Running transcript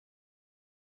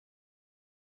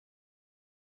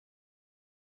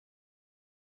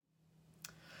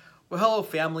Well, hello,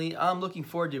 family. I'm looking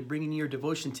forward to bringing you your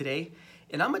devotion today.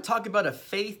 And I'm going to talk about a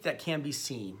faith that can be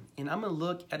seen. And I'm going to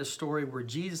look at a story where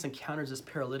Jesus encounters this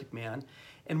paralytic man.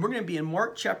 And we're going to be in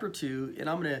Mark chapter 2, and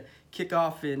I'm going to kick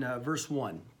off in verse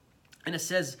 1. And it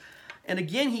says, "And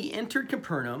again he entered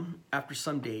Capernaum after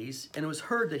some days, and it was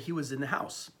heard that he was in the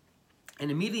house.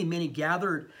 And immediately many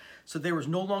gathered, so there was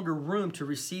no longer room to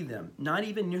receive them, not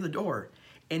even near the door.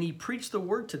 And he preached the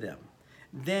word to them.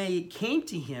 They came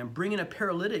to him, bringing a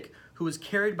paralytic who was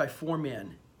carried by 4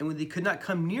 men. And when they could not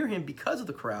come near him because of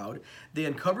the crowd, they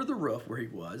uncovered the roof where he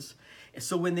was. And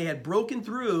so when they had broken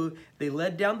through, they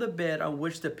let down the bed on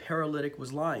which the paralytic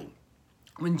was lying."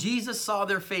 When Jesus saw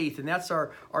their faith, and that's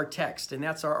our text, and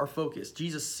that's our focus.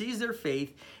 Jesus sees their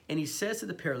faith, and he says to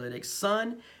the paralytic,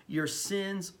 "Son, your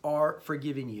sins are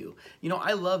forgiven you." You know,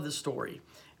 I love this story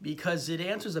because it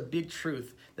answers a big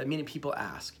truth that many people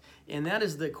ask. And that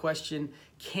is the question,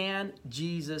 can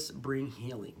Jesus bring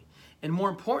healing? And more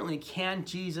importantly, can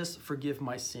Jesus forgive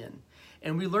my sin?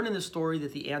 And we learn in this story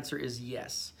that the answer is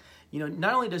yes. You know,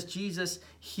 not only does Jesus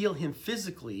heal him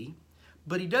physically,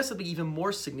 but he does something even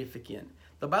more significant.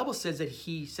 The Bible says that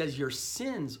he says your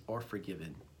sins are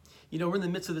forgiven. You know, we're in the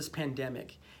midst of this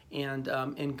pandemic, and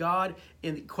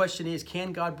the question is,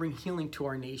 can God bring healing to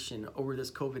our nation over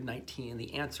this COVID-19? And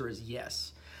the answer is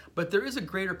yes. But there is a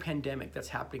greater pandemic that's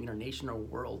happening in our nation, our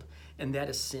world, and that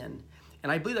is sin. And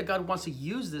I believe that God wants to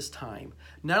use this time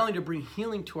not only to bring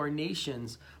healing to our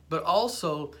nations, but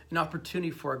also an opportunity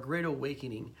for a great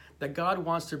awakening, that God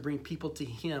wants to bring people to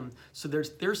him so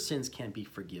their sins can be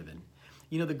forgiven.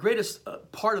 You know, the greatest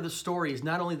part of the story is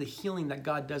not only the healing that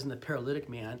God does in the paralytic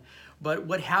man, but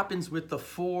what happens with the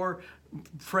 4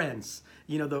 friends,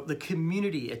 you know, the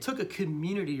community. It took a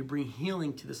community to bring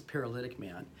healing to this paralytic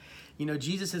man. You know,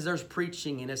 Jesus is there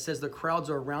preaching, and it says the crowds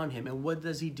are around him. And what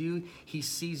does he do? He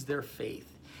sees their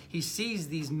faith. He sees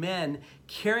these men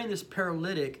carrying this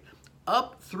paralytic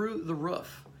up through the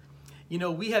roof. You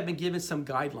know, we have been given some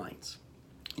guidelines,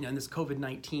 you know, in this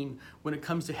COVID-19 when it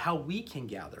comes to how we can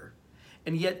gather.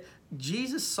 And yet,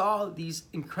 Jesus saw these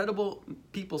incredible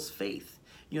people's faith.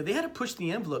 You know, they had to push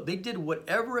the envelope. They did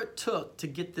whatever it took to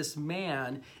get this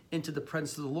man into the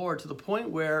presence of the Lord, to the point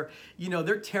where, you know,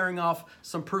 they're tearing off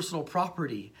some personal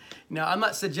property. Now, I'm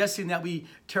not suggesting that we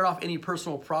tear off any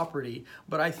personal property,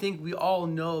 but I think we all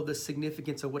know the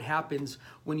significance of what happens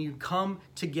when you come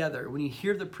together, when you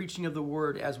hear the preaching of the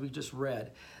word, as we just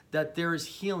read, that there is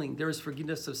healing, there is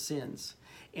forgiveness of sins.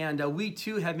 And we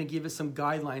too have been given some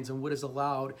guidelines on what is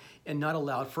allowed and not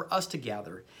allowed for us to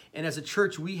gather. And as a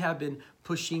church, we have been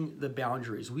pushing the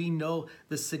boundaries. We know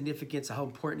the significance of how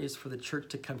important it is for the church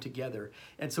to come together.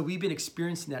 And so we've been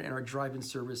experiencing that in our drive-in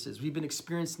services. We've been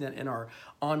experiencing that in our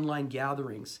online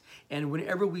gatherings. And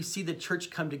whenever we see the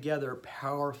church come together,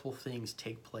 powerful things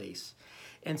take place.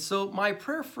 And so my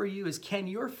prayer for you is, can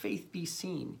your faith be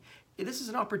seen? This is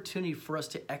an opportunity for us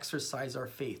to exercise our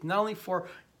faith, not only for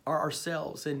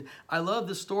ourselves. And I love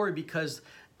the story because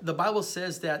the Bible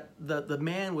says that the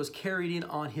man was carried in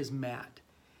on his mat.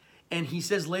 And he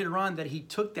says later on that he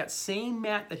took that same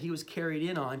mat that he was carried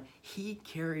in on, he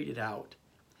carried it out.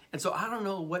 And so I don't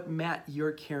know what mat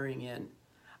you're carrying in.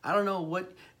 I don't know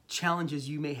what challenges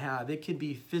you may have. It could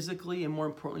be physically and more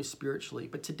importantly spiritually.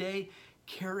 But today,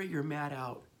 carry your mat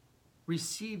out.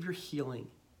 Receive your healing.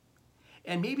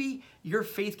 And maybe your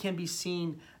faith can be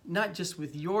seen not just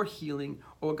with your healing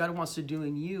or what God wants to do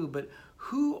in you, but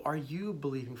who are you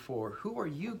believing for? Who are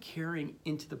you carrying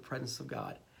into the presence of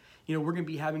God? You know, we're going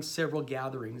to be having several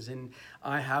gatherings, and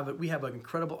we have an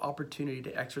incredible opportunity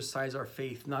to exercise our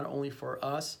faith, not only for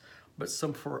us, but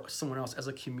for someone else as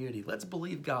a community. Let's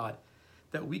believe God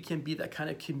that we can be that kind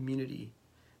of community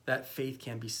that faith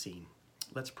can be seen.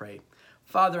 Let's pray.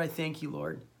 Father, I thank you,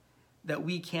 Lord, that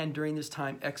we can, during this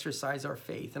time, exercise our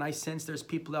faith. And I sense there's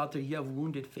people out there, you have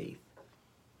wounded faith,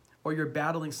 or you're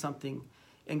battling something,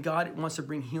 and God wants to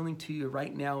bring healing to you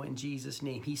right now in Jesus'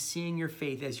 name. He's seeing your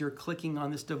faith as you're clicking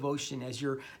on this devotion, as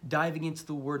you're diving into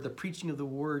the word. The preaching of the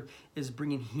word is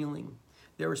bringing healing.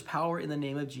 There is power in the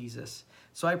name of Jesus.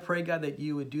 So I pray, God, that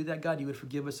you would do that, God. You would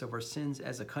forgive us of our sins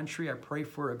as a country. I pray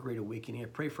for a great awakening. I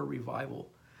pray for revival.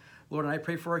 Lord, and I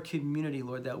pray for our community,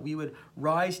 Lord, that we would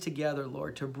rise together,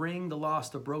 Lord, to bring the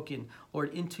lost, the broken,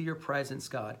 Lord, into your presence,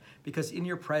 God, because in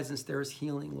your presence there is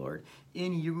healing, Lord.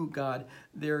 In you, God,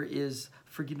 there is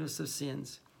forgiveness of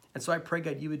sins. And so I pray,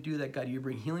 God, you would do that, God. You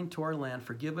bring healing to our land,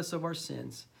 forgive us of our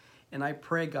sins. And I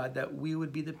pray, God, that we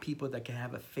would be the people that can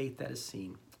have a faith that is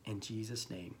seen. In Jesus'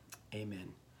 name,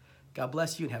 amen. God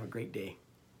bless you and have a great day.